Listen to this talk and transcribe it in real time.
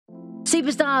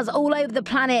Superstars all over the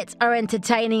planet are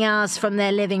entertaining us from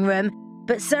their living room,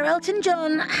 but Sir Elton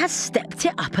John has stepped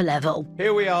it up a level.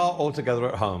 Here we are all together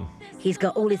at home. He's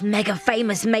got all his mega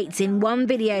famous mates in one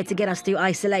video to get us through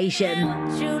isolation.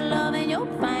 You love and you'll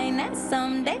find that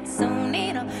someday soon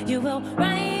you will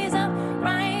rise up,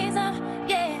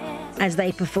 yeah. As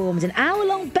they performed an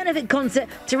hour-long benefit concert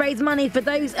to raise money for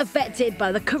those affected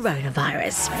by the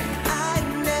coronavirus. I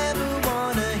never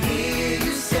wanna hear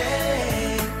you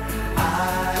say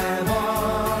I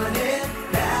want it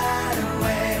that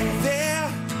way.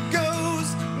 There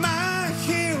goes my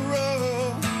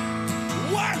hero.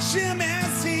 Watch him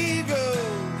as he goes.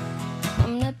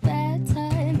 I'm the bad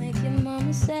type, make your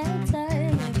mama sad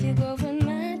type, make your girlfriend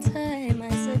mad type, I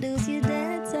seduce your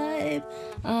dad type.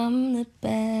 I'm the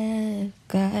bad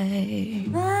guy.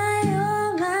 My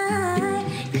oh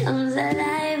my comes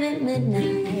alive at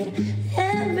midnight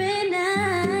every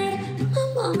night. My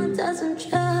mama doesn't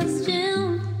trust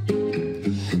him.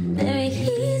 Baby,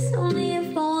 he's only here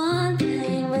for one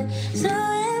thing, but so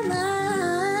am I.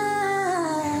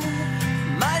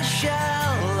 My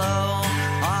shallow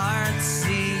heart's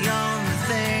the only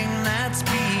thing that's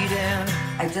beating.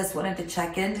 I just wanted to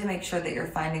check in to make sure that you're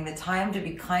finding the time to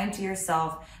be kind to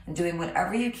yourself and doing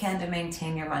whatever you can to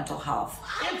maintain your mental health.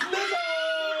 It's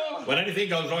Lizzo! When anything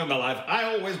goes wrong in my life, I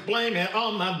always blame it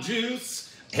on my juice.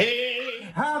 Hey!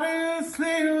 How do you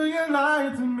sleep when you lie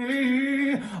to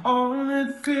me?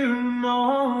 Only feeling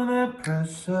all that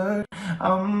pressure.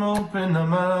 I'm hoping that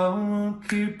my love will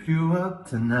keep you up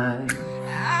tonight.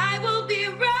 I will be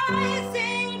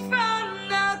rising from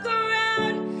the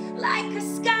ground like a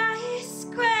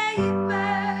skyscraper.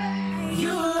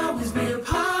 You'll always be a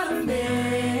part of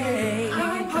me.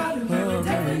 I'm part of you,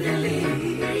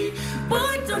 definitely.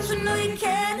 Boy, don't you know you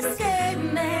can't escape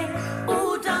me?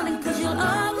 Oh, darling, 'cause you'll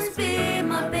always be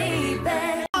my baby.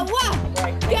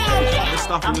 The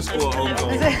stuff in the school at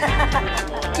home.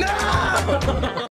 No!